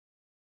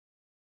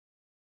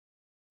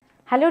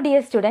Hello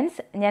dear students,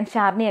 I am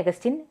Sharni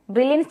Agustin,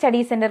 Brilliant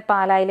Study Center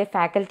Palayile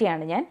faculty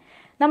ആണ് ഞാൻ.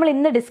 നമ്മൾ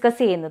ഇന്ന് ഡിസ്കസ്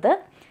ചെയ്യുന്നത്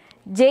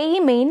JEE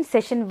Main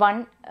Session 1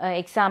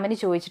 എക്സാമിന്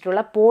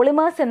ചോദിച്ചിട്ടുള്ള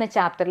പോളിമേഴ്സ് എന്ന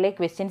ചാപ്റ്ററിലെ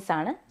ക്വസ്റ്റ്യൻസ്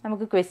ആണ്.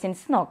 നമുക്ക്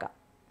ക്വസ്റ്റ്യൻസ് നോക്കാം.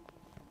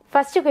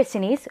 First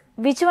question is,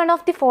 which one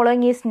of the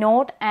following is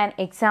not an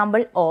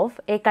example of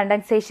a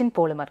condensation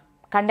polymer?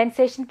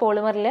 Condensation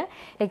പോളിമറിൽ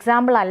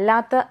example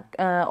അല്ലാത്ത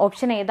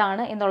ഓപ്ഷൻ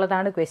ഏതാണ്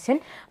എന്നുള്ളതാണ് ക്വസ്റ്റ്യൻ.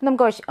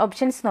 നമുക്ക്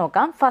ഓപ്ഷൻസ്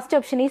നോക്കാം. First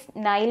option is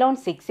nylon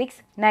 66.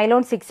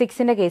 Nylon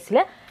 66ൻ്റെ കേസിൽ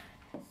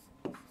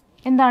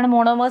എന്താണ്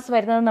മോണോമേഴ്സ്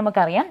വരുന്നത്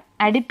നമുക്കറിയാം.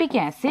 Adipic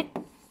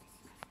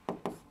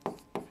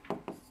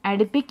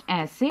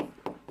acid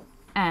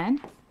and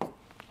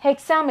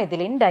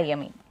ഹെക്സാമെഥിലിൻ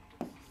diamine.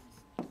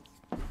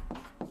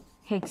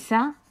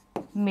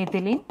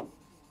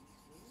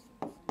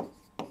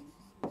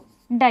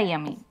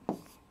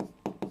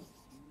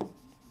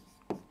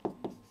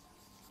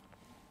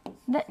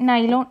 ഇത്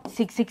നൈലോൺ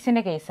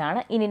 66ൻ്റെ കേസാണ്.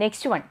 ഇനി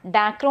നെക്സ്റ്റ് വൺ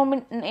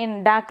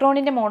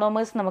ഡാക്രോണിൻ്റെ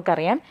മോണോമേഴ്സ്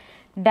നമുക്കറിയാം.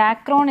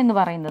 ഡാക്രോൺ എന്ന്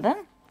പറയുന്നത്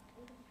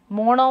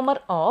monomer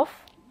of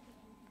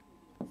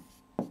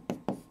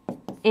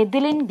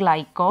ethylene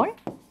glycol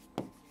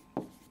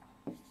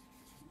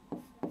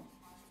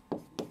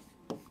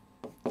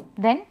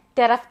then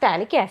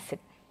ടെറഫ്താലിക്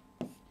acid.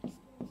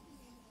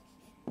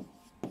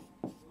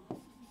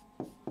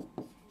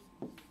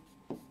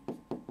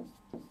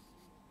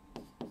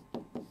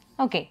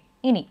 Okay,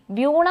 ഇനി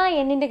ബ്യൂണ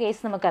എന്നിൻ്റെ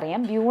കേസ്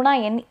നമുക്കറിയാം. Buna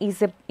N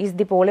is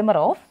the polymer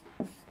of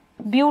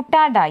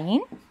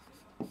butadiene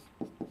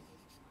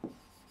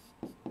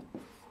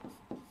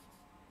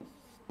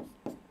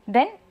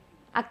then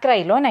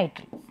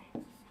അക്രൈലോനൈട്രിൻ.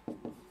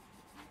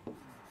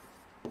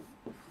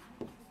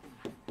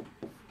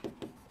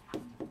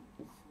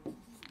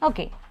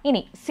 Okay,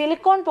 ഇനി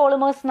സിലിക്കോൺ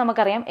പോളിമേഴ്സ്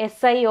നമുക്കറിയാം.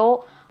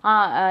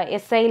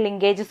 SI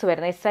ലിങ്കേജസ്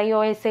വരുന്ന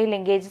SI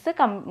ലിങ്കേജസ്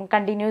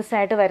കണ്ടിന്യൂസ്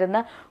ആയിട്ട് വരുന്ന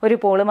ഒരു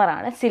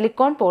പോളിമറാണ്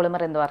സിലിക്കോൺ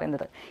പോളിമർ എന്ന്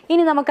പറയുന്നത്.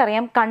 ഇനി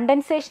നമുക്കറിയാം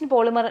കണ്ടൻസേഷൻ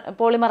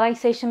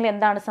പോളിമറൈസേഷനിൽ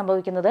എന്താണ്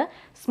സംഭവിക്കുന്നത്?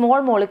 Small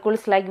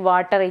molecules like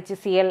water,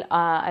 HCl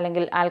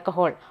അല്ലെങ്കിൽ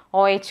ആൽക്കഹോൾ,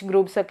 OH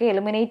ഗ്രൂപ്പ്സ് ഒക്കെ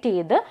എലിമിനേറ്റ്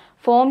ചെയ്ത്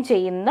ഫോം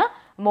ചെയ്യുന്ന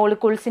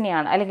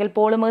മോളിക്യൂൾസിനെയാണ് അല്ലെങ്കിൽ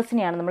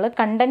പോളിമേഴ്സിനെയാണ് നമ്മൾ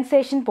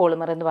കണ്ടൻസേഷൻ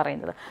പോളിമർ എന്ന്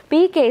പറയുന്നത്. അപ്പോൾ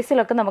ഈ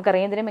കേസിലൊക്കെ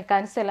നമുക്കറിയാം ഇതിൻ്റെ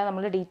മെക്കാനിസം എല്ലാം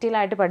നമ്മൾ ഡീറ്റെയിൽ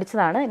ആയിട്ട്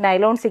പഠിച്ചതാണ്.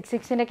 നൈലോൺ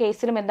 66ൻ്റെ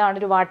കേസിലും എന്താണ്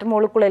ഒരു വാട്ടർ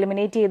മോളിക്യൂൾ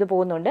എലിമിനേറ്റ് ചെയ്ത്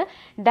പോകുന്നുണ്ട്.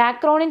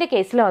 ഡാക്രോണിൻ്റെ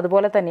കേസിലും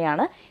അതുപോലെ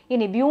തന്നെയാണ്.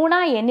 ഇനി ബ്യൂണ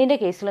എന്നിൻ്റെ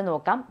കേസിൽ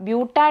നോക്കാം.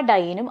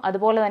 ബ്യൂട്ടാഡൈനും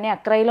അതുപോലെ തന്നെ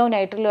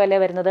അക്രൈലോനൈട്രിലും അല്ലേ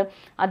വരുന്നത്.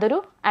 അതൊരു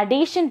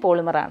അഡീഷൻ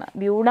പോളിമറാണ്.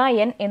 ബ്യൂണ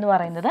എൻ എന്ന്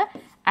പറയുന്നത്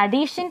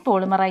അഡീഷൻ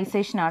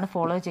പോളിമറൈസേഷൻ ആണ്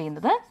ഫോളോ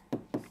ചെയ്യുന്നത്.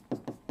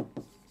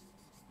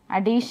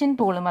 അഡീഷൻ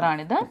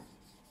പോളിമറാണിത്.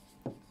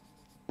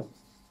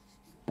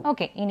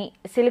 ഓക്കെ, ഇനി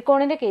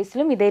സിലിക്കോണിൻ്റെ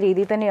കേസിലും ഇതേ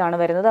രീതിയിൽ തന്നെയാണ്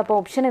വരുന്നത്. അപ്പോൾ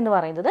ഓപ്ഷൻ എന്ന്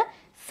പറയുന്നത്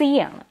സി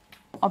ആണ്.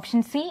 Option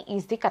C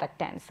is the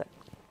correct answer.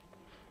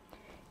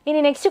 ഇനി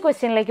നെക്സ്റ്റ്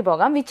ക്വസ്റ്റ്യനിലേക്ക്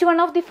പോകാം. Which one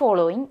of the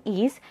following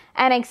is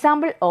an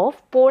example of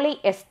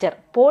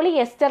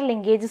polyester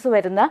linkages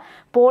വരുന്ന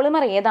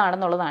polymer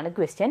ഏതാണെന്നുള്ളതാണ്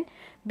question.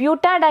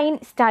 Butadiene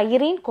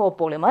styrene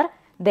copolymer,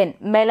 then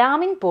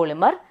melamine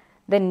polymer,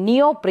 then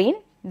neoprene,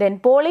 then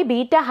poly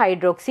beta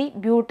hydroxy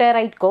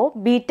ബ്യൂട്ടറൈറ്റ് കോ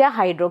beta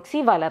hydroxy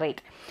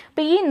വലറൈറ്റ്.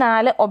 അപ്പോൾ ഈ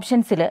 4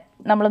 ഓപ്ഷൻസിൽ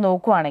നമ്മൾ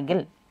നോക്കുവാണെങ്കിൽ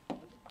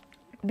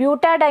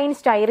butadiene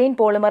styrene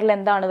പോളിമറിൽ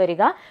എന്താണ്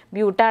വരിക?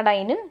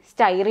 ബ്യൂട്ടാഡൈനും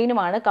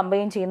സ്റ്റൈറീനുമാണ്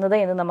കമ്പൈൻ ചെയ്യുന്നത്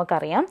എന്ന്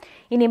നമുക്കറിയാം.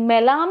 ഇനി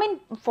മെലാമിൻ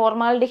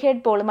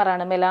ഫോർമാൽഡിഹൈഡ്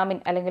പോളിമറാണ്. മെലാമിൻ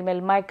അല്ലെങ്കിൽ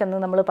മെൽമാക് എന്ന്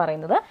നമ്മൾ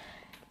പറയുന്നത്.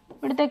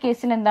 ഇവിടുത്തെ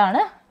കേസിൽ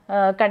എന്താണ്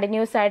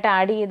കണ്ടിന്യൂസ് ആയിട്ട്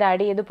ആഡ്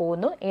ചെയ്ത്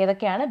പോകുന്നു.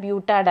 ഏതൊക്കെയാണ്?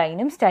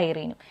 ബ്യൂട്ടാഡൈനും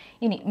സ്റ്റൈറീനും.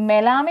 ഇനി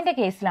മെലാമിൻ്റെ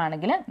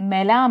കേസിലാണെങ്കിൽ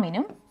മെലാമിൻ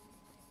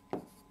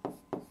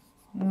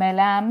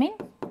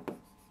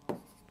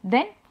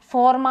ദെൻ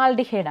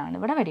ഫോർമാൽഡിഹൈഡ് ആണ്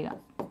ഇവിടെ വരിക.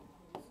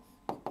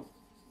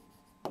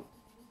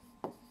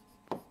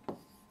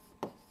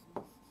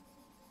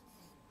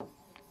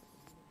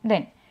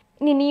 ദെൻ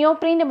ഇനി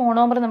നിയോപ്രീൻ്റെ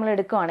മോണോമർ നമ്മൾ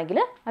എടുക്കുകയാണെങ്കിൽ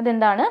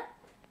അതെന്താണ്?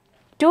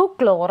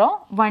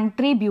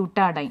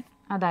 2-chloro-1,3-ബ്യൂട്ടാഡൈൻ.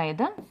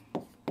 അതായത്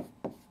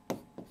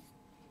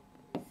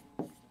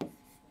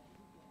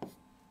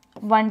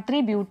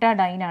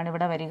 1,3-ബ്യൂട്ടാഡൈൻ ആണ്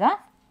ഇവിടെ വരിക.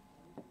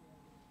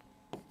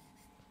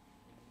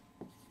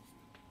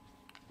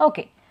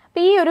 ഓക്കെ,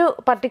 അപ്പോൾ ഈ ഒരു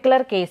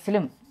പർട്ടിക്കുലർ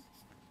കേസിലും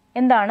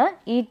എന്താണ്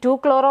ഈ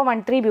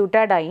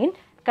 2-chloro-1,3-ബ്യൂട്ടാഡൈൻ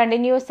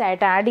കണ്ടിന്യൂസ്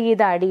ആയിട്ട് ആഡ്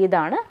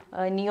ചെയ്താണ്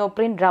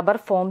നിയോപ്രീൻ റബ്ബർ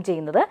ഫോം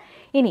ചെയ്യുന്നത്.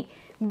 ഇനി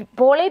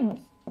പോളി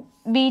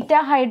ബീറ്റ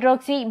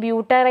ഹൈഡ്രോക്സി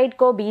ബ്യൂട്ടറൈറ്റ്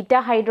കോ ബീറ്റ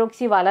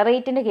ഹൈഡ്രോക്സി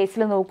വലറൈറ്റിൻ്റെ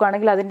കേസിൽ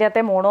നോക്കുകയാണെങ്കിൽ അതിൻ്റെ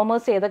അകത്തെ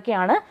മോണോമേഴ്സ്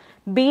ഏതൊക്കെയാണ്?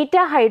 ബീറ്റ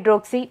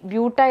ഹൈഡ്രോക്സി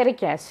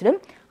ബ്യൂട്ടൈറിക് ആസിഡും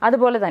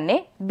അതുപോലെ തന്നെ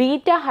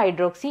ബീറ്റ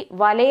ഹൈഡ്രോക്സി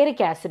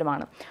വലൈറിക്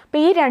ആസിഡുമാണ്. അപ്പോൾ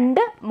ഈ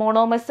 2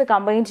 മോണോമേഴ്സ്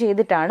കമ്പൈൻ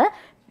ചെയ്തിട്ടാണ്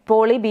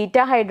പോളി ബീറ്റ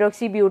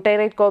ഹൈഡ്രോക്സി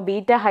ബ്യൂട്ടൈറേറ്റ് കോ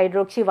ബീറ്റ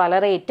ഹൈഡ്രോക്സി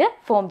വലറേറ്റ്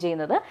ഫോം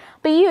ചെയ്യുന്നത്.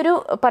 അപ്പോൾ ഈ ഒരു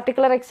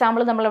പർട്ടിക്കുലർ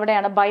എക്സാമ്പിൾ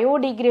നമ്മളിവിടെയാണ്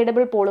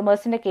ബയോഡിഗ്രേഡബിൾ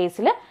പോളിമേഴ്സിൻ്റെ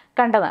കേസിൽ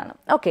കണ്ടതാണ്.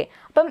 ഓക്കെ,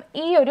 അപ്പം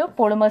ഈ ഒരു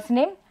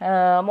പോളിമേഴ്സിൻ്റെയും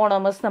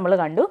മോണോമേഴ്സ് നമ്മൾ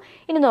കണ്ടു.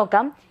 ഇനി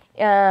നോക്കാം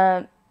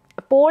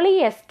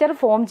പോളിയെസ്റ്റർ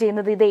ഫോം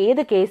ചെയ്യുന്നത് ഇത്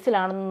ഏത്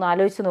കേസിലാണെന്നൊന്ന്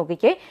ആലോചിച്ച്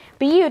നോക്കിക്കേ.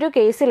 അപ്പോൾ ഈ ഒരു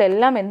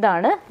കേസിലെല്ലാം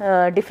എന്താണ്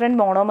ഡിഫറെൻറ്റ്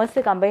മോണോമേഴ്സ്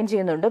കമ്പൈൻ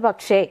ചെയ്യുന്നുണ്ട്.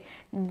 പക്ഷേ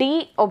ഡി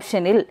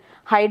ഓപ്ഷനിൽ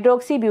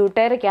ഹൈഡ്രോക്സി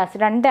ബ്യൂട്ടൈറിക്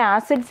ആസിഡ് 2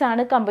 ആസിഡ്സ്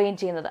ആണ് കമ്പൈൻ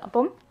ചെയ്യുന്നത്.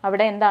 അപ്പം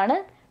അവിടെ എന്താണ്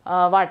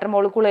വാട്ടർ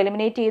മോളിക്യൂൾ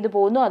എലിമിനേറ്റ് ചെയ്ത്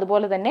പോകുന്നു,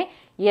 അതുപോലെ തന്നെ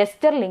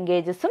എസ്റ്റർ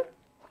ലിങ്കേജസും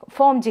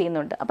ഫോം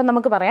ചെയ്യുന്നുണ്ട്. അപ്പം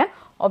നമുക്ക് പറയാം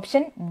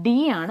ഓപ്ഷൻ ഡി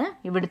ആണ്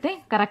ഇവിടുത്തെ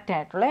കറക്റ്റ്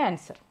ആയിട്ടുള്ള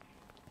answer.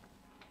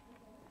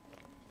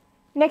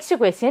 Next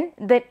question,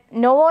 the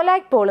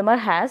നോവോലാക് polymer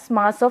has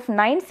mass of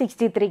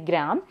 963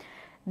 gram.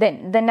 Then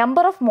the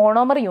number of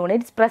monomer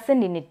units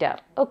present in it are.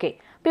 Okay,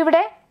 അപ്പോൾ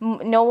ഇവിടെ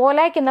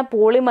നോവോലാക് എന്ന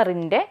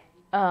പോളിമറിൻ്റെ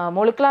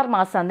മോളിക്കുലാർ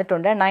മാസ്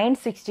തന്നിട്ടുണ്ട്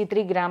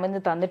 963 gram എന്ന്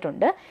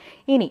തന്നിട്ടുണ്ട്.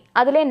 ഇനി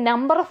അതിലെ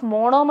നമ്പർ ഓഫ്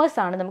മോണോമേഴ്സ്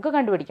ആണ് നമുക്ക്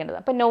കണ്ടുപിടിക്കേണ്ടത്.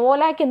 അപ്പോൾ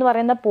നോവോലാക് എന്ന്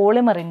പറയുന്ന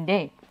പോളിമറിൻ്റെ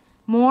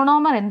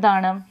മോണോമർ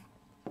എന്താണ്?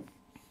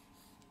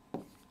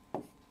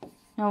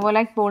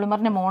 നോവോലാക്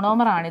പോളിമറിൻ്റെ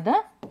മോണോമർ ആണിത്.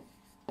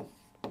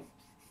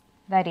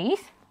 That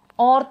is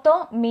ortho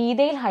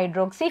methyl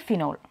hydroxy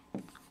phenol.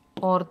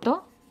 Ortho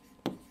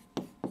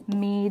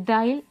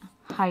methyl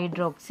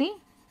hydroxy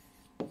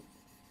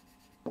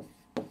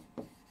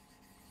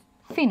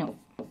phenol.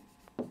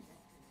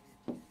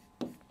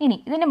 ഇനി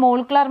ഇതിൻ്റെ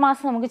മോളിക്കുലാർ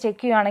മാസ് നമുക്ക് ചെക്ക്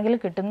ചെയ്യുകയാണെങ്കിൽ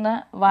കിട്ടുന്ന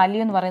വാല്യൂ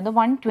എന്ന് പറയുന്നത്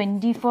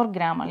 124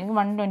 gram അല്ലെങ്കിൽ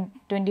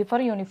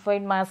 124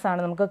 യൂണിഫൈഡ് മാസ് ആണ്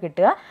നമുക്ക്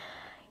കിട്ടുക.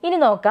 ഇനി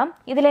നോക്കാം,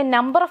 ഇതിലെ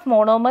നമ്പർ ഓഫ്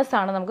മോണോമേഴ്സ്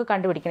ആണ് നമുക്ക്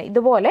കണ്ടുപിടിക്കുന്നത്.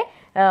 ഇതുപോലെ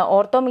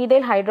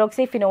ഓർത്തോമീഥൈൽ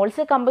ഹൈഡ്രോക്സി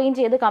ഫിനോൾസ് കമ്പൈൻ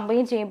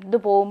ചെയ്ത്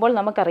പോകുമ്പോൾ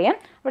നമുക്കറിയാം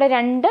ഇവിടെ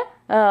 2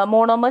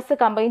 മോണോമേഴ്സ്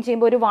കമ്പൈൻ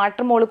ചെയ്യുമ്പോൾ ഒരു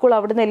വാട്ടർ മോളിക്യൂൾ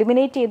അവിടെ നിന്ന്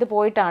എലിമിനേറ്റ് ചെയ്ത്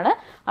പോയിട്ടാണ്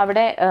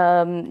അവിടെ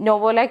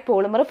നോവോലാക്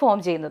പോളിമർ ഫോം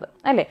ചെയ്യുന്നത്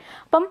അല്ലേ.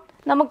 അപ്പം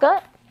നമുക്ക്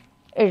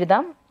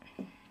എഴുതാം,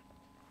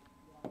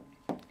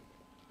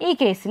 ഈ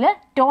കേസിൽ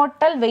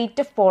ടോട്ടൽ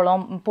വെയിറ്റ് ഓഫ്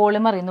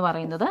പോളിമർ എന്ന്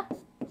പറയുന്നത്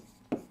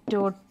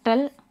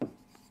ടോട്ടൽ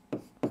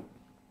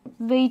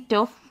വെയിറ്റ്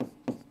ഓഫ്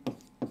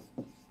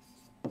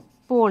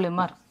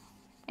പോളിമർ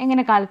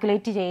എങ്ങനെ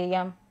കാൽക്കുലേറ്റ്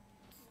ചെയ്യാം?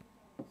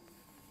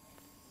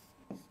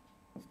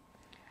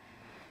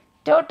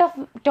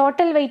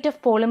 ടോട്ടൽ വെയിറ്റ്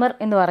ഓഫ് പോളിമർ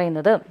എന്ന്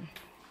പറയുന്നത്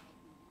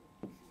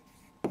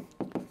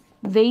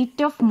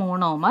weight of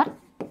monomer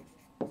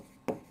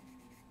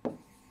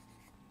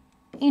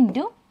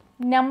into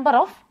number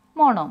of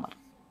monomer.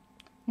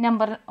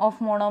 Number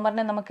of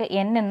മോണോമറിനെ നമുക്ക്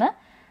n എന്ന്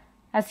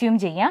അസ്യൂം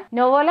ചെയ്യാം.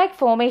 നോവോലാക്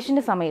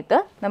ഫോർമേഷൻ്റെ സമയത്ത്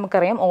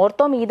നമുക്കറിയാം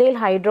ഓർത്തോമീഥൈൽ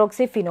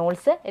ഹൈഡ്രോക്സി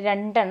ഫിനോൾസ്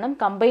 2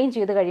 കമ്പൈൻ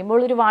ചെയ്ത് കഴിയുമ്പോൾ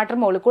ഒരു വാട്ടർ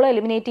മോളിക്യൂൾ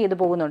എലിമിനേറ്റ് ചെയ്ത്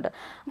പോകുന്നുണ്ട്.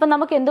 അപ്പം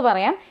നമുക്ക് എന്ത്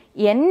പറയാം?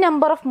 n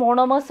നമ്പർ ഓഫ്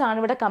മോണോമേഴ്സ് ആണ്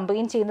ഇവിടെ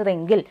കമ്പൈൻ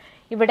ചെയ്യുന്നതെങ്കിൽ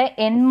ഇവിടെ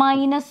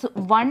n-1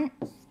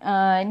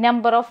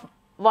 number of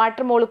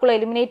water molecule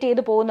eliminate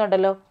ചെയ്ത്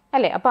പോകുന്നുണ്ടല്ലോ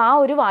അല്ലേ. അപ്പോൾ ആ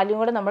ഒരു വാല്യൂ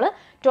കൂടെ നമ്മൾ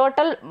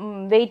ടോട്ടൽ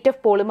വെയിറ്റ്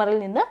ഓഫ് പോളിമറിൽ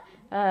നിന്ന്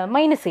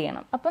മൈനസ്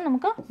ചെയ്യണം. അപ്പം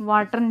നമുക്ക്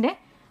വാട്ടറിൻ്റെ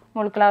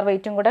മോളിക്കുലാർ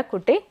വെയിറ്റും കൂടെ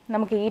കൂട്ടി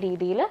നമുക്ക് ഈ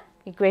രീതിയിൽ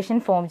ഇക്വേഷൻ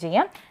ഫോം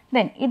ചെയ്യാം.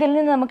 ദെൻ ഇതിൽ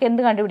നിന്ന് നമുക്ക്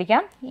എന്ത്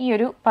കണ്ടുപിടിക്കാം? ഈ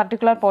ഒരു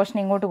പർട്ടിക്കുലർ പോർഷൻ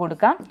ഇങ്ങോട്ട്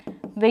കൊടുക്കാം.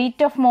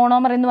 വെയിറ്റ് ഓഫ്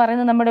മോണോമർ എന്ന്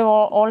പറയുന്നത് നമ്മുടെ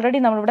ഓൾറെഡി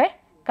നമ്മളിവിടെ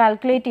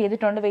കാൽക്കുലേറ്റ്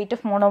ചെയ്തിട്ടുണ്ട്. വെയിറ്റ്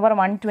ഓഫ് മോണോമർ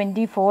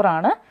 124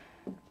 ആണ്.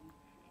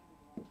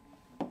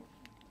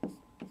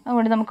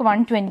 അതുകൊണ്ട് നമുക്ക്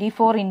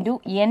 124 ഇൻറ്റു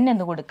n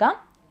എന്ന് കൊടുക്കാം.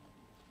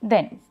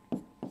 Then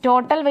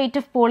total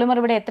weight of polymer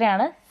ഇവിടെ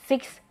എത്രയാണ്?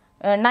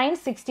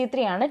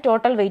 963 ആണ്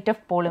total weight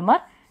of polymer.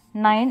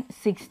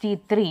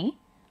 963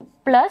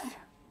 plus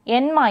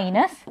n-1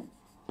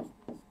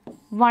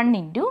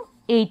 into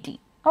 80.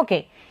 Okay,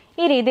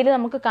 ഈ രീതിയിൽ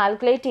നമുക്ക്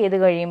കാൽക്കുലേറ്റ് ചെയ്ത്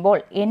കഴിയുമ്പോൾ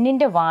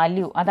എന്നിൻ്റെ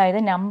വാല്യൂ, അതായത്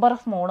number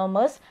of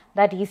monomers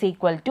that is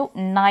equal to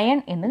 9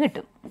 എന്ന്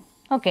കിട്ടും.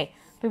 ഓക്കെ,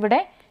 അപ്പോൾ ഇവിടെ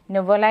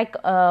നോവോലാക്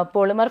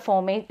പോളിമർ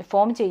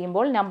ഫോം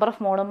ചെയ്യുമ്പോൾ നമ്പർ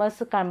ഓഫ്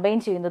മോണോമേഴ്സ് കമ്പൈൻ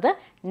ചെയ്യുന്നത്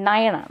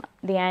 9 ആണ്.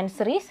 The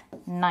answer is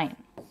 9.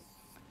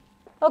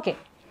 Okay,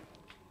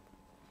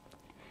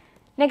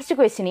 next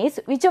question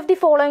is which of the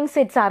following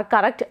sets are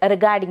correct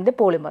regarding the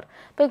polymer.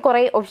 അപ്പോൾ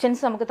കുറേ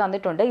options നമുക്ക്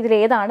തന്നിട്ടുണ്ട്. ഇതിൽ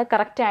ഏതാണ്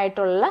കറക്റ്റ്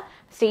ആയിട്ടുള്ള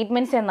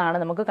സ്റ്റേറ്റ്മെൻറ്റ്സ് എന്നാണ്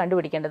നമുക്ക്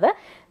കണ്ടുപിടിക്കേണ്ടത്.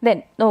 ദെൻ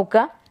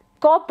നോക്കുക,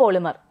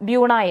 കോപോളിമർ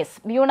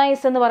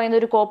ബ്യൂണൈസ് എന്ന് പറയുന്ന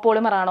ഒരു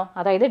കോപോളിമർ ആണോ?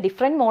 അതായത്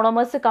ഡിഫറെൻറ്റ്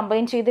മോണോമേഴ്സ്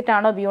കമ്പൈൻ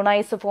ചെയ്തിട്ടാണോ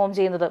ബ്യൂണൈസ് ഫോം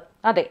ചെയ്യുന്നത്?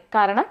 അതെ,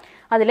 കാരണം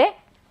അതിലെ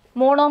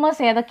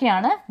മോണോമേഴ്സ്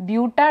ഏതൊക്കെയാണ്?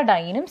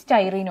 ബ്യൂട്ടാഡൈനും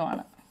സ്റ്റൈറീനും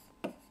ആണ്.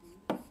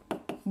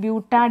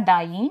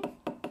 Butadiene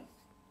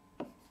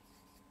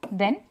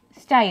then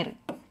styrene.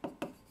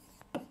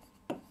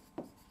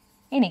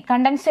 ഇനി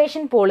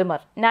കണ്ടൻസേഷൻ പോളിമർ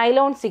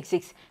നൈലോൺ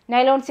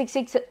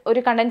 66 ഒരു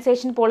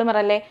കണ്ടൻസേഷൻ പോളിമർ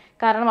അല്ലേ?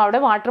 കാരണം അവിടെ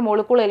വാട്ടർ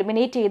മോളിക്യൂൾ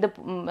എലിമിനേറ്റ് ചെയ്ത്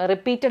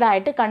റിപ്പീറ്റഡ്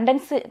ആയിട്ട്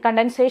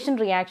കണ്ടൻസേഷൻ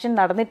റിയാക്ഷൻ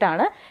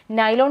നടന്നിട്ടാണ്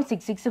നൈലോൺ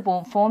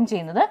 66 ഫോം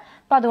ചെയ്യുന്നത്.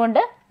 അപ്പം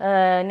അതുകൊണ്ട്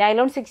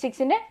നൈലോൺ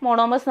 66ൻ്റെ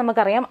മോണോമേഴ്സ്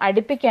നമുക്കറിയാം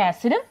അഡിപ്പിക്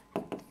ആസിഡ്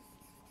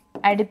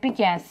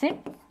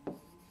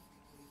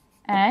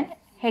ആൻഡ്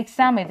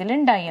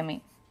ഹെക്സാമെഥിലിൻ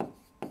ഡയമീൻ.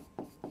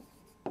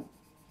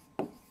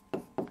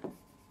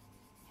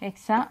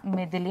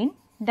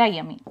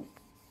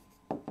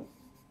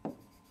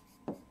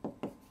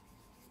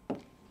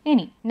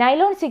 ഇനി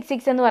നൈലോൺ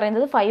 66 എന്ന്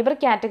പറയുന്നത് ഫൈബർ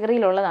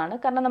കാറ്റഗറിയിലുള്ളതാണ്.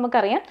 കാരണം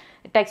നമുക്കറിയാം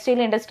ടെക്സ്റ്റൈൽ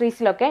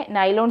ഇൻഡസ്ട്രീസിലൊക്കെ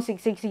നൈലോൺ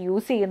 66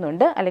 യൂസ്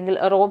ചെയ്യുന്നുണ്ട്, അല്ലെങ്കിൽ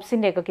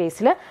റോബ്സിൻ്റെ ഒക്കെ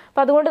കേസിൽ.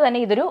 അപ്പോൾ അതുകൊണ്ട് തന്നെ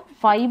ഇതൊരു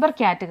ഫൈബർ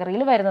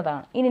കാറ്റഗറിയിൽ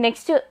വരുന്നതാണ്. ഇനി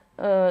നെക്സ്റ്റ്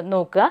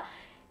നോക്കുക,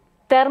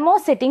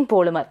 തെർമോസെറ്റിംഗ്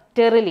പോളിമർ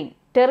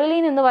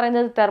ടെറിലീൻ എന്ന്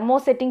പറയുന്നത്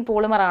തെർമോസെറ്റിംഗ്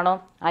പോളിമർ ആണോ?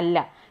 അല്ല.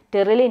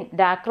 ടെറിലിൻ,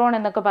 ഡാക്രോൺ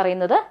എന്നൊക്കെ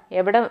പറയുന്നത്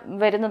എവിടെ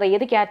വരുന്നത്,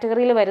 ഏത്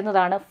കാറ്റഗറിയിൽ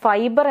വരുന്നതാണ്?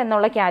 ഫൈബർ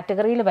എന്നുള്ള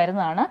കാറ്റഗറിയിൽ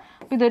വരുന്നതാണ്.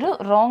 അപ്പോൾ ഇതൊരു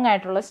റോങ്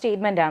ആയിട്ടുള്ള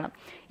സ്റ്റേറ്റ്മെന്റ് ആണ്.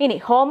 ഇനി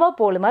homo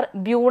polymer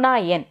Buna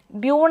N.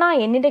 Buna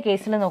എന്നിന്റെ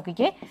കേസിൽ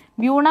നോക്കിക്കേ,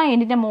 ബ്യൂണ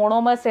എന്നിന്റെ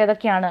മോണോമേഴ്സ്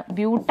ഏതൊക്കെയാണ്?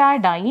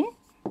 ബ്യൂട്ടാഡൈൻ,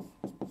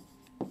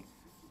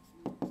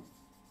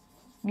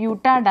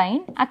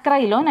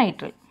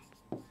 അക്രൈലോനൈട്രിൽ.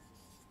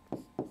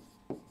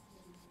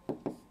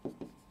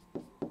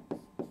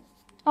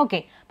 ഓക്കെ,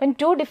 അപ്പം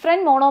 2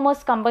 ഡിഫറെൻറ്റ്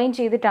മോണോമേഴ്സ് കമ്പൈൻ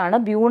ചെയ്തിട്ടാണ്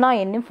ബ്യൂണ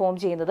എന്നും ഫോം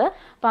ചെയ്യുന്നത്.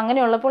 അപ്പം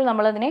അങ്ങനെയുള്ളപ്പോൾ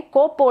നമ്മളതിനെ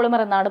കോ പോളിമർ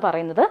എന്നാണ്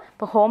പറയുന്നത്.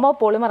 അപ്പോൾ ഹോമോ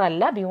പോളിമർ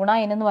അല്ല, ബ്യൂണ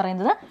എൻ എന്ന്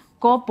പറയുന്നത്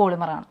കോ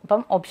പോളിമർ ആണ്.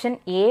 അപ്പം option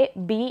A,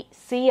 B,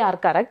 C are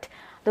correct.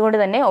 അതുകൊണ്ട്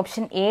തന്നെ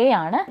ഓപ്ഷൻ എ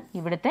ആണ്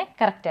ഇവിടുത്തെ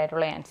കറക്റ്റ്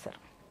ആയിട്ടുള്ള answer.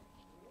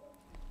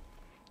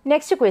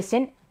 Next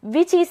question,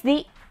 which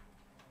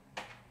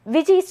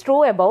is true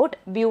about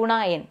Buna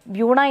N.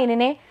 Buna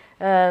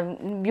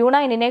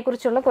എന്നിനെ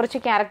കുറിച്ചുള്ള കുറച്ച്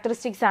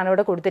ക്യാരക്ടറിസ്റ്റിക്സ് ആണ്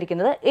ഇവിടെ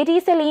കൊടുത്തിരിക്കുന്നത്. It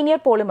is A linear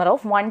polymer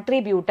of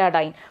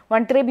 1,3-ബ്യൂട്ടാഡൈൻ.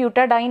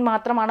 1,3-ബ്യൂട്ടാഡൈൻ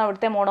മാത്രമാണ്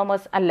അവിടുത്തെ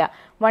മോണോമേഴ്സ് അല്ല,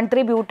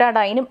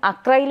 1,3-ബ്യൂട്ടാഡൈനും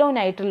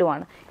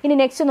അക്രൈലോനൈട്രിലുമാണ്. ഇനി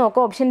നെക്സ്റ്റ്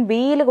നോക്കുക, ഓപ്ഷൻ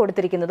ബിയിൽ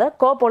കൊടുത്തിരിക്കുന്നത്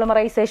കോ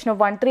polymerisation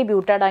of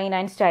 1,3-ബ്യൂട്ടാഡൈൻ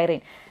and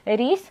styrene.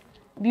 It is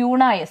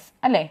Buna S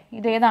അല്ലേ,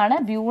 ഇതേതാണ്?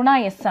 ബ്യൂണ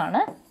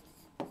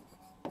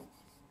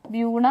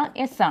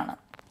എസ് ആണ്.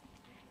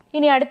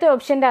 ഇനി അടുത്ത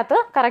ഓപ്ഷൻ്റെ അകത്ത്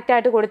കറക്റ്റ്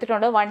ആയിട്ട്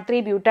കൊടുത്തിട്ടുണ്ട്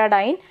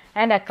 1,3-ബ്യൂട്ടാഡൈൻ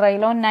ആൻഡ്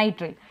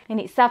അക്രൈലോനൈട്രിൽ.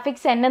 ഇനി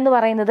സഫിക്സ് എൻ എന്ന്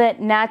പറയുന്നത്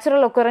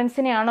നാച്ചുറൽ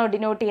ഒക്കറൻസിനെയാണോ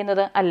ഡിനോട്ട്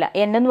ചെയ്യുന്നത്? അല്ല,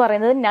 എൻ എന്ന്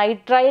പറയുന്നത്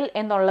നൈട്രൈൽ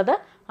എന്നുള്ളത്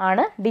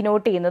ആണ്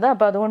ഡിനോട്ട് ചെയ്യുന്നത്.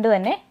 അപ്പോൾ അതുകൊണ്ട്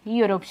തന്നെ ഈ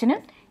ഒരു ഓപ്ഷനും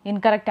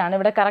ഇൻകറക്റ്റ് ആണ്.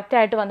 ഇവിടെ കറക്റ്റ്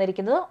ആയിട്ട്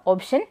വന്നിരിക്കുന്നത്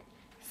ഓപ്ഷൻ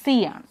സി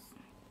ആണ്.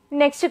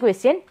 Next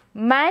question,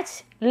 match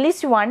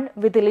list 1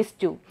 with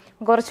list 2.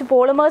 കുറച്ച്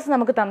പോളിമേഴ്സ്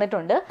നമുക്ക്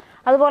തന്നിട്ടുണ്ട്.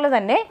 അതുപോലെ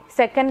തന്നെ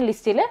സെക്കൻഡ്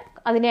ലിസ്റ്റിൽ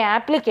അതിൻ്റെ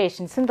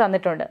ആപ്ലിക്കേഷൻസും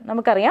തന്നിട്ടുണ്ട്.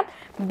 നമുക്കറിയാം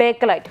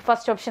ബേക്കലൈറ്റ്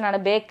ഫസ്റ്റ് ഓപ്ഷൻ ആണ്.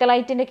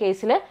 ബേക്കലൈറ്റിൻ്റെ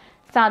കേസിൽ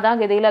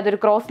സാധാഗതിയിൽ അതൊരു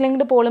ക്രോസ്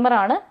ലിങ്ക്ഡ് പോളിമർ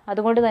ആണ്.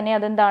 അതുകൊണ്ട് തന്നെ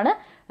അതെന്താണ്,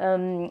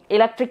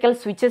 ഇലക്ട്രിക്കൽ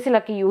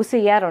സ്വിച്ചസിലൊക്കെ യൂസ്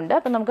ചെയ്യാറുണ്ട്.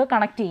 അപ്പം നമുക്ക്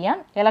കണക്ട് ചെയ്യാം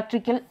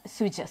ഇലക്ട്രിക്കൽ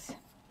സ്വിച്ചസ്.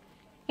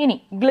 ഇനി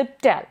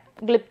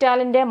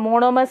ഗ്ലിപ്റ്റാലിൻ്റെ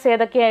മോണോമേഴ്സ്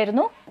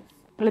ഏതൊക്കെയായിരുന്നു?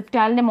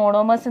 ഗ്ലിപ്റ്റാലിൻ്റെ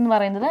മോണോമേഴ്സ് എന്ന്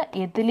പറയുന്നത്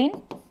എഥിലിൻ,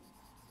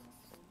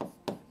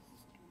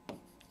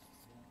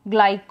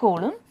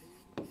 ഗ്ലൈക്കോളും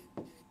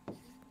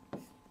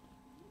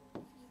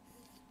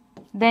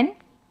ദെൻ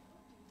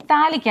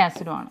താലിക്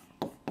ആസിഡുമാണ്.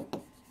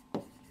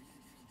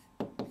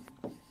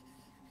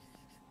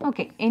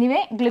 ഓക്കെ, എനിവേ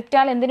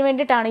ഗ്ലിപ്റ്റാൽ എന്തിനു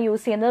വേണ്ടിയിട്ടാണ്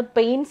യൂസ് ചെയ്യുന്നത്?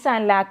 പെയിൻറ്റ്സ്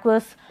ആൻഡ്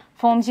ലാക്വേഴ്സ്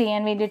ഫോം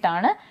ചെയ്യാൻ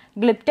വേണ്ടിയിട്ടാണ്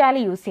ഗ്ലിപ്റ്റാൽ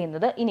യൂസ്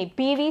ചെയ്യുന്നത്. ഇനി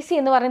PVC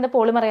എന്ന് പറയുന്ന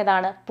പോളിമർ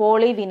ഏതാണ്?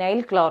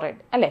 പോളിവിനൈൽ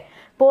ക്ലോറൈഡ് അല്ലേ.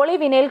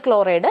 പോളിവിനൈൽ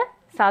ക്ലോറൈഡ്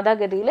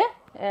സാധാഗതിയിൽ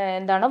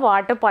എന്താണ്,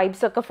 വാട്ടർ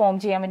പൈപ്പ്സ് ഒക്കെ ഫോം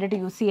ചെയ്യാൻ വേണ്ടിയിട്ട്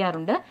യൂസ്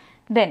ചെയ്യാറുണ്ട്.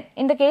 Then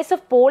in the case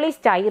of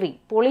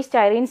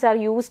polystyrene are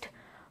used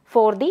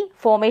for the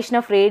formation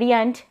of radio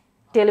and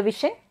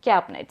television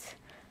cabinets.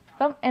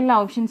 അപ്പം എല്ലാ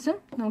ഓപ്ഷൻസും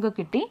നമുക്ക്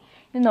കിട്ടി.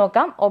 ഇത്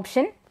നോക്കാം,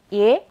 option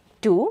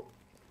A2,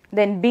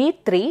 then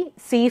B3,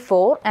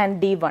 C4 and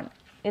D1.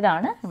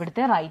 ഇതാണ്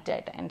ഇവിടുത്തെ റൈറ്റ്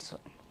ആയിട്ട് answer.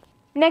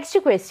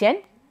 Next question,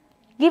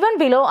 given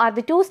below are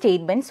the 2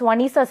 statements,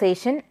 one is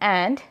assertion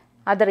and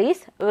other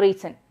is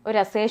reason. ഒരു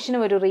അസേഷനും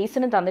ഒരു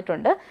റീസണും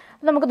തന്നിട്ടുണ്ട്.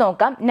 നമുക്ക്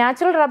നോക്കാം.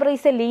 Natural rubber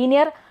is A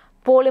linear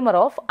polymer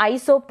of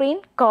isoprene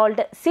called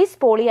cis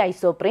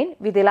polyisoprene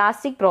with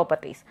elastic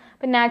properties.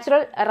 അപ്പം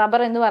natural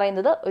rubber എന്ന്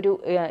പറയുന്നത് ഒരു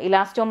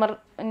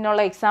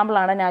ഇലാസ്റ്റോമറിനുള്ള example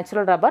ആണ്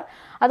നാച്ചുറൽ റബ്ബർ.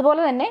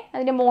 അതുപോലെ തന്നെ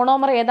അതിൻ്റെ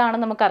മോണോമർ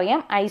ഏതാണെന്ന്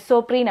നമുക്കറിയാം,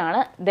 ഐസോപ്രീൻ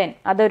ആണ്. ദെൻ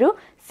അതൊരു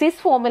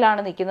സിസ്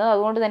ഫോമിലാണ് നിൽക്കുന്നത്.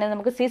 അതുകൊണ്ട് തന്നെ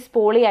നമുക്ക് സിസ്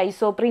പോളി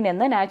ഐസോപ്രീൻ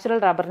എന്ന് നാച്ചുറൽ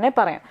റബ്ബറിനെ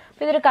പറയാം.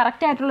 അപ്പോൾ ഇതൊരു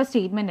കറക്റ്റ് ആയിട്ടുള്ള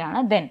സ്റ്റേറ്റ്മെന്റ്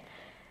ആണ്. ദെൻ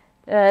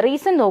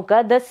റീസൺ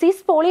നോക്കുക, the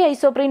Cs poly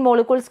isoprene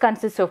molecules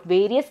consist of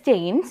various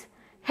chains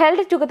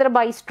held together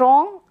by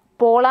strong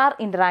polar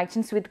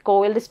interactions with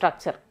coiled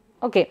structure.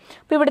 Okay,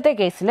 അപ്പോൾ ഇവിടുത്തെ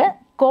കേസിൽ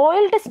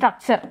കോയിൽഡ്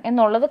സ്ട്രക്ചർ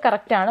എന്നുള്ളത്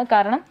കറക്റ്റ് ആണ്.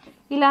 കാരണം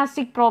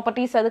ഇലാസ്റ്റിക്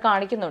പ്രോപ്പർട്ടീസ് അത്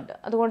കാണിക്കുന്നുണ്ട്.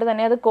 അതുകൊണ്ട്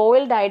തന്നെ അത്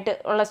കോയിൽഡ് ആയിട്ട്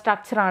ഉള്ള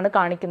സ്ട്രക്ചറാണ്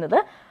കാണിക്കുന്നത്.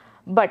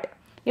 ബട്ട്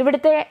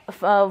ഇവിടുത്തെ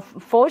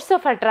ഫോഴ്സ്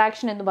ഓഫ്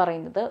അട്രാക്ഷൻ എന്ന്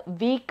പറയുന്നത്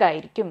വീക്ക്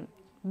ആയിരിക്കും.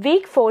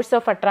 വീക്ക് ഫോഴ്സ്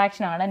ഓഫ്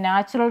അട്രാക്ഷൻ ആണ്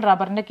നാച്ചുറൽ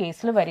റബ്ബറിൻ്റെ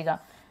കേസിൽ വരിക.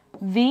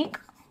 വീക്ക്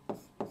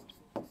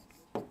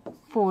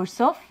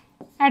ഫോഴ്സ് ഓഫ്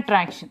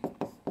അട്രാക്ഷൻ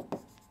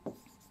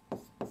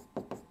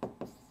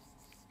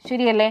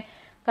ശരിയല്ലേ?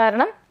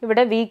 കാരണം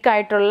ഇവിടെ വീക്ക്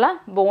ആയിട്ടുള്ള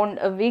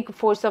week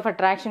force of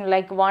attraction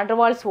like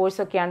van der Waals force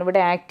ഒക്കെയാണ്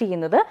ഇവിടെ ആക്ട്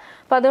ചെയ്യുന്നത്.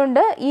 അപ്പോൾ അതുകൊണ്ട്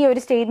ഈ ഒരു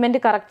സ്റ്റേറ്റ്മെന്റ്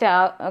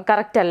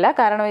കറക്റ്റ് അല്ല.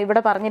 കാരണം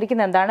ഇവിടെ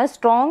പറഞ്ഞിരിക്കുന്നത് എന്താണ്,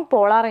 സ്ട്രോങ്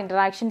പോളാർ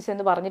ഇന്ററാക്ഷൻസ്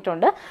എന്ന്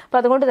പറഞ്ഞിട്ടുണ്ട്. അപ്പോൾ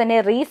അതുകൊണ്ട് തന്നെ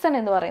റീസൺ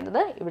എന്ന്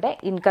പറയുന്നത് ഇവിടെ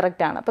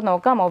ഇൻകറക്റ്റ് ആണ്. അപ്പോൾ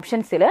നോക്കാം,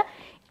 ഓപ്ഷൻസിൽ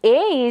A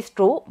is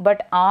true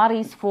but R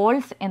is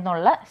false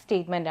എന്നുള്ള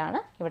സ്റ്റേറ്റ്മെന്റ്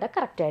ആണ് ഇവിടെ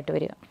കറക്റ്റ് ആയിട്ട്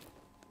വരിക.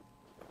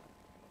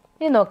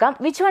 ഇനി നോക്കാം,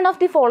 which one of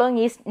the following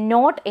is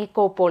not A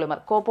copolymer.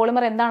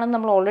 Copolymer എന്താണെന്ന്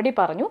നമ്മൾ ഓൾറെഡി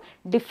പറഞ്ഞു.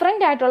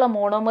 ഡിഫറെൻ്റ് ആയിട്ടുള്ള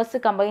മോണോമേഴ്സ്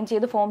കമ്പൈൻ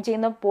ചെയ്ത് ഫോം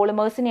ചെയ്യുന്ന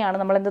പോളിമേഴ്സിനെയാണ്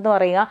നമ്മൾ എന്തെന്ന്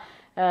പറയുക,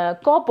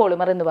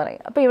 കോപോളിമർ എന്ന്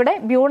പറയുക. അപ്പോൾ ഇവിടെ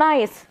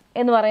ബ്യൂണായസ്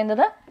എന്ന്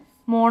പറയുന്നത്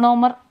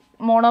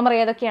മോണോമർ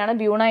ഏതൊക്കെയാണ്?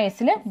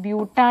 ബ്യൂണായസിൽ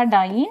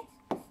ബ്യൂട്ടാഡൈൻ,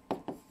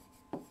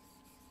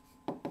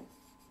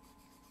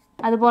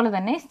 അതുപോലെ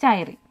തന്നെ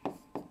സ്റ്റൈറിൻ.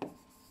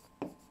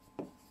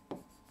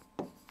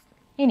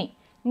 ഇനി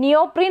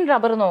നിയോപ്രീൻ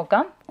റബ്ബർ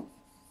നോക്കാം.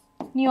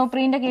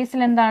 നിയോപ്രീൻ്റെ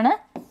കേസിൽ എന്താണ്?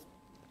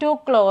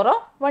 2-chloro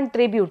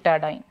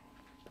 1,3-butadiene.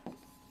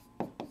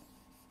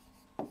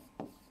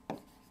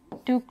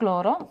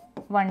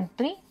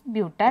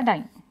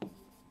 2-chloro-1,3-butadiene.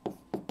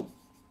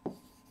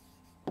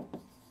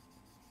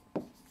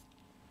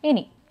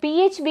 ഇനി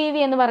PHBV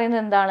എന്ന്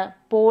പറയുന്നത് എന്താണ്?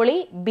 പോളി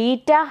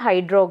ബീറ്റ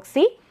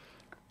ഹൈഡ്രോക്സി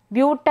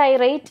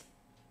ബ്യൂട്ടൈറേറ്റ്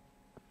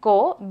കോ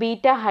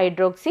ബീറ്റ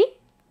ഹൈഡ്രോക്സി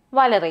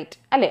വാലറേറ്റ്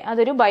അല്ലേ?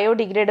 അതൊരു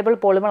ബയോഡിഗ്രേഡബിൾ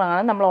പോളിമർ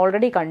ആണ്, നമ്മൾ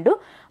ഓൾറെഡി കണ്ടു.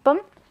 അപ്പം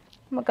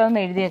നമുക്കതൊന്ന്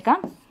എഴുതിയേക്കാം.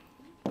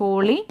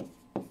 പോളി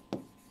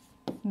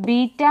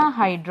ബീറ്റ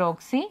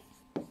ഹൈഡ്രോക്സി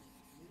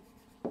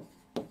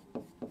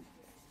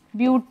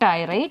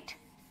ബ്യൂട്ടൈറേറ്റ്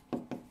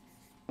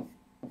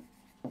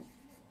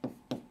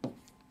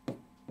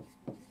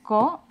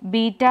കോ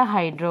ബീറ്റ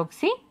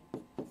ഹൈഡ്രോക്സി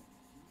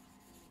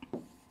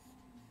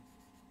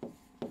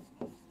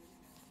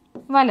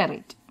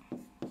വാലറേറ്റ്.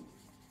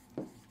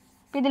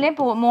 ഇതിലെ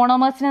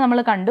മോണോമേഴ്സിനെ നമ്മൾ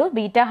കണ്ടു.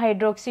 ബീറ്റ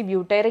ഹൈഡ്രോക്സി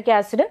ബ്യൂട്ടൈറിക്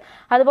ആസിഡും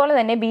അതുപോലെ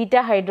തന്നെ ബീറ്റ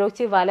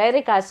ഹൈഡ്രോക്സി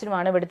വലൈറിക്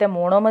ആസിഡുമാണ് ഇവിടുത്തെ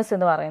മോണോമേഴ്സ്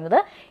എന്ന് പറയുന്നത്.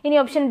 ഇനി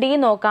ഓപ്ഷൻ ഡി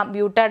നോക്കാം.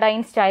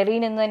 ബ്യൂട്ടാഡൈൻ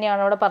സ്റ്റൈറീൻ എന്ന്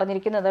തന്നെയാണ് അവിടെ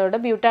പറഞ്ഞിരിക്കുന്നത്. അവിടെ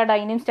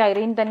ബ്യൂട്ടാഡൈനും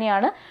സ്റ്റൈറീൻ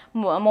തന്നെയാണ്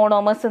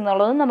മോണോമേഴ്സ്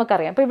എന്നുള്ളതും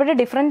നമുക്കറിയാം. അപ്പോൾ ഇവിടെ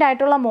ഡിഫറെൻ്റ്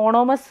ആയിട്ടുള്ള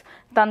മോണോമേഴ്സ്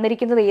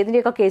തന്നിരിക്കുന്നത്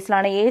ഏതിൻ്റെയൊക്കെ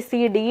കേസിലാണ്? എ, സി,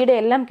 ഡിയുടെ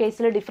എല്ലാം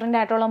കേസിൽ ഡിഫറെൻ്റ്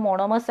ആയിട്ടുള്ള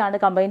മോണോമേഴ്സ് ആണ്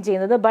കമ്പൈൻ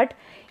ചെയ്യുന്നത്. But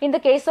in the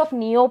case of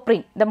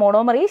neoprene the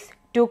monomer is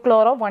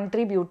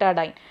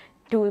 2-chloro-1,3-butadiene.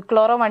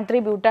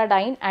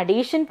 2-chloro-1,3-butadiene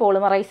addition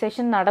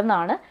polymerisation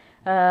നടന്നാണ്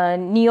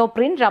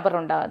നിയോപ്രീൻ റബ്ബർ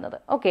ഉണ്ടാകുന്നത്.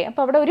 ഓക്കെ,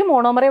 അപ്പോൾ അവിടെ ഒരു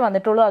മോണോമറേ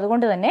വന്നിട്ടുള്ളൂ.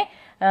 അതുകൊണ്ട് തന്നെ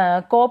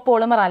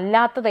കോപോളിമർ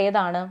അല്ലാത്തത്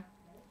ഏതാണ്?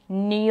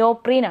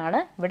 നിയോപ്രീൻ ആണ്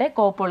ഇവിടെ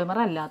കോപോളിമർ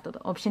അല്ലാത്തത്.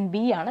 ഓപ്ഷൻ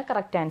ബി ആണ്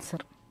correct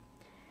answer.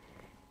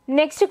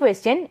 Next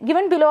question,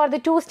 given below are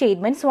the two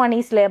statements. One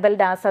is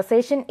labeled as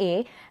assertion A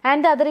and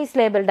the other is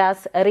labeled as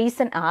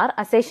reason R.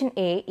 Assertion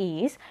A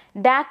is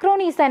dacron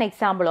is an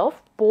example of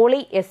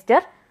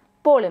polyester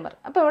polymer.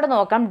 അപ്പോൾ ഇവിടെ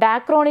നോക്കാം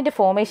ഡാക്രോണിൻ്റെ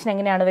formation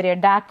എങ്ങനെയാണ് വരിക?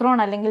 Dacron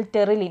അല്ലെങ്കിൽ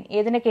terylene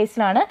ഏതിൻ്റെ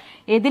കേസിലാണ്?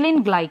 Ethylene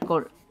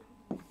glycol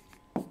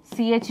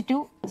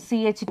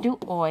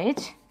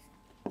CH2CH2OH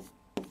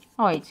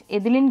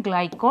ethylene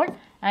glycol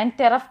and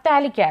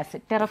ടെറഫ്താലിക്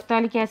acid.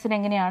 ടെറഫ്താലിക് acid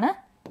എങ്ങനെയാണ്?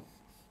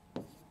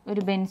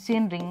 ഒരു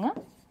ബെൻസീൻ റിങ്,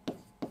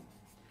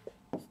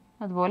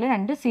 അതുപോലെ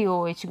 2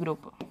 COOH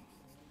ഗ്രൂപ്പ്.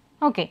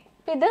 ഓക്കെ,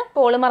 അപ്പോൾ ഇത്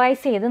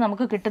പോളിമറൈസ് ചെയ്ത്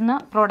നമുക്ക് കിട്ടുന്ന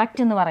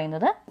പ്രോഡക്റ്റ് എന്ന്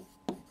പറയുന്നത്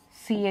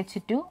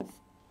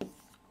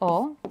CH2O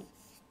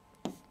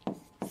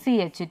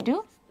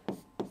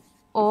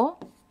CH2O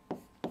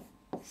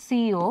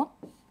CO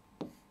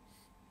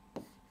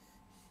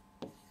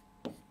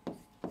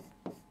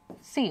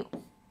CO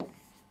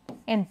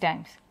n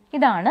times.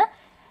 ഇതാണ്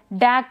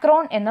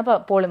ഡാക്രോൺ എന്ന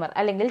പോളിമർ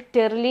അല്ലെങ്കിൽ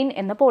ടെറിലിൻ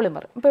എന്ന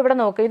പോളിമർ. ഇപ്പോൾ ഇവിടെ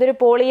നോക്കുക, ഇതൊരു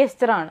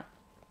പോളിയസ്റ്റർ ആണ്.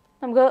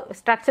 നമുക്ക്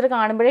സ്ട്രക്ചർ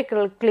കാണുമ്പോഴേ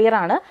ക്ലിയർ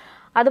ആണ്.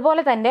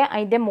 അതുപോലെ തന്നെ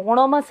അതിൻ്റെ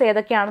മോണോമേഴ്സ്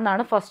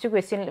ഏതൊക്കെയാണെന്നാണ്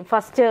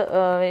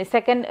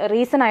സെക്കൻഡ്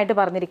റീസൺ ആയിട്ട്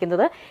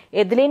പറഞ്ഞിരിക്കുന്നത്.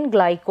 എഥിലിൻ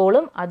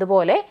ഗ്ലൈക്കോളും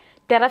അതുപോലെ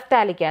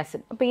ടെറഫ്താലിക്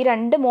ആസിഡ്. അപ്പോൾ ഈ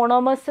 2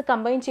 മോണോമേഴ്സ്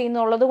കമ്പൈൻ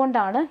ചെയ്യുന്നുള്ളത്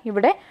കൊണ്ടാണ്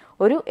ഇവിടെ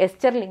ഒരു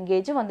എസ്റ്റർ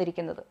ലിങ്കേജ്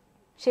വന്നിരിക്കുന്നത്.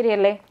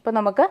 ശരിയല്ലേ? അപ്പോൾ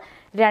നമുക്ക്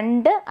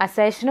 2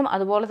 അസേഷനും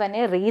അതുപോലെ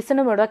തന്നെ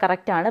റീസണും ഇവിടെ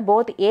കറക്റ്റ് ആണ്.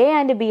 Both A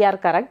and B are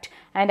correct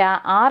and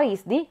R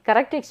is the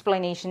correct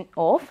explanation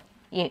of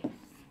A.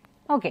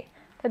 Okay,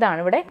 ഇതാണ്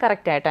ഇവിടെ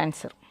കറക്റ്റ് ആയിട്ട്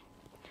ആൻസർ.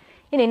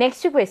 ഇനി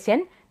next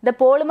question, the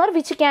polymer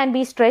which can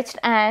be stretched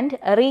and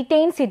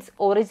retains its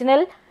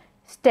original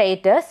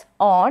status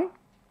on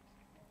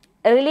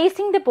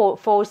releasing the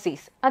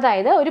forces.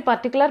 അതായത് ഒരു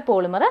particular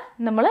polymer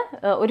നമ്മൾ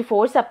ഒരു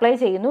force apply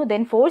ചെയ്യുന്നു,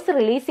 then force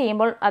release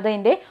ചെയ്യുമ്പോൾ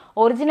അതിൻ്റെ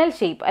ഒറിജിനൽ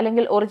ഷേപ്പ്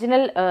അല്ലെങ്കിൽ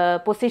ഒറിജിനൽ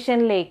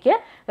പൊസിഷനിലേക്ക്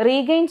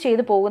റീഗെയിൻ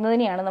ചെയ്ത്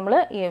പോകുന്നതിനെയാണ് നമ്മൾ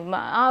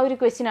ആ ഒരു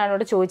ക്വസ്റ്റ്യൻ ആണ്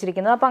ഇവിടെ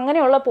ചോദിച്ചിരിക്കുന്നത്. അപ്പോൾ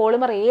അങ്ങനെയുള്ള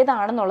പോളിമർ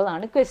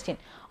ഏതാണെന്നുള്ളതാണ് ക്വസ്റ്റ്യൻ.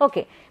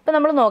 ഓക്കെ, ഇപ്പോൾ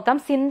നമ്മൾ നോക്കാം.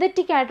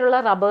 സിന്തറ്റിക് ആയിട്ടുള്ള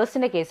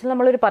റബ്ബേഴ്സിൻ്റെ കേസിൽ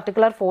നമ്മളൊരു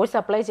പർട്ടിക്കുലർ ഫോഴ്സ്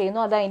അപ്ലൈ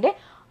ചെയ്യുന്നു, അത് അതിൻ്റെ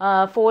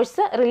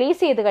ഫോഴ്സ്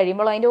റിലീസ് ചെയ്ത്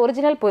കഴിയുമ്പോൾ അതിൻ്റെ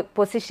ഒറിജിനൽ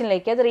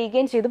പൊസിഷനിലേക്ക് അത്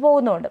റീഗെയിൻ ചെയ്ത്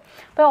പോകുന്നുണ്ട്.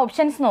 അപ്പോൾ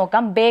ഓപ്ഷൻസ്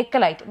നോക്കാം.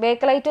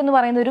 ബേക്കലൈറ്റ് എന്ന്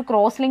പറയുന്ന ഒരു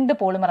ക്രോസ് ലിങ്ക്ഡ്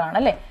പോളിമർ ആണ്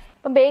അല്ലേ?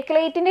 അപ്പം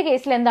ബേക്കലൈറ്റിൻ്റെ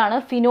കേസിൽ എന്താണ്?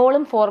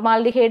 ഫിനോളും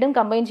ഫോർമാൽഡിഹൈഡും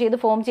കമ്പൈൻ ചെയ്ത്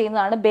ഫോം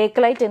ചെയ്യുന്നതാണ്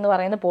ബേക്കലൈറ്റ് എന്ന്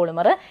പറയുന്ന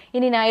പോളിമർ.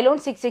 ഇനി നൈലോൺ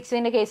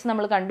 6,6ൻ്റെ കേസ്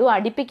നമ്മൾ കണ്ടു,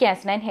 adipic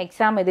acid and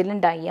ഹെക്സാമെഥിലിൻ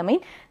ഡൈയമൈൻ.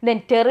 Then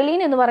terylene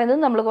എന്ന്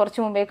പറയുന്നത് നമ്മൾ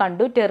കുറച്ച് മുമ്പേ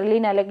കണ്ടു.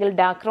 ടെറിലിൻ അല്ലെങ്കിൽ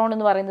ഡാക്രോൺ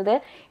എന്ന് പറയുന്നത്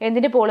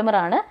എന്തിൻ്റെ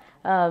പോളിമറാണ്?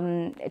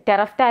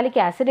 ടെറഫ്താലിക്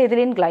ആസിഡ്,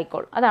 എഥിലിൻ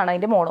ഗ്ലൈക്കോൾ, അതാണ്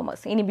അതിൻ്റെ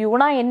മോണോമേഴ്സ്. ഇനി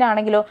ബ്യൂണ എൻ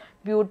ആണെങ്കിലോ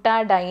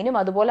ബ്യൂട്ടാഡൈനും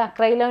അതുപോലെ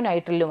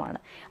അക്രൈലോനൈട്രിലുമാണ്.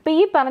 അപ്പോൾ ഈ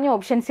പറഞ്ഞ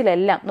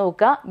ഓപ്ഷൻസിലെല്ലാം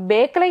നോക്കുക,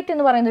 ബേക്കലൈറ്റ്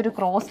എന്ന് പറയുന്ന ഒരു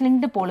cross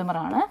linked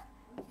പോളിമറാണ്.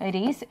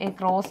 It is A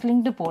cross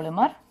linked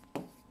polymer.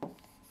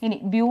 ഇനി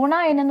ബ്യൂണ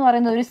എൻ എന്ന്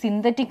പറയുന്നത് ഒരു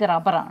സിന്തറ്റിക്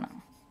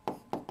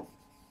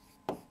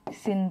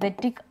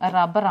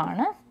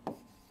റബ്ബറാണ്.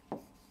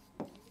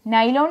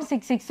 നൈലോൺ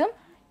 6,6ഉം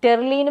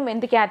ടെറിലീനും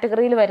എന്ത്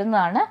കാറ്റഗറിയിൽ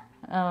വരുന്നതാണ്?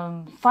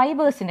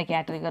 ഫൈബേഴ്സിൻ്റെ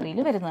കാറ്റഗറിയിൽ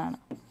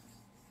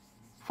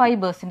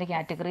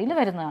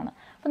വരുന്നതാണ്.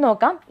 അപ്പോൾ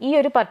നോക്കാം, ഈ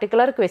ഒരു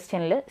പർട്ടിക്കുലർ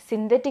ക്വസ്റ്റ്യനിൽ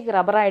സിന്തറ്റിക്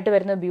റബ്ബറായിട്ട്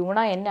വരുന്ന ബ്യൂണ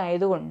എൻ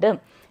ആയതുകൊണ്ട്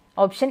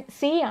ഓപ്ഷൻ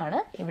സി ആണ്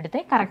ഇവിടുത്തെ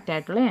കറക്റ്റ്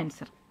ആയിട്ടുള്ള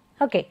ആൻസർ.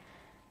 Okay,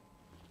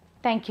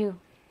 thank you.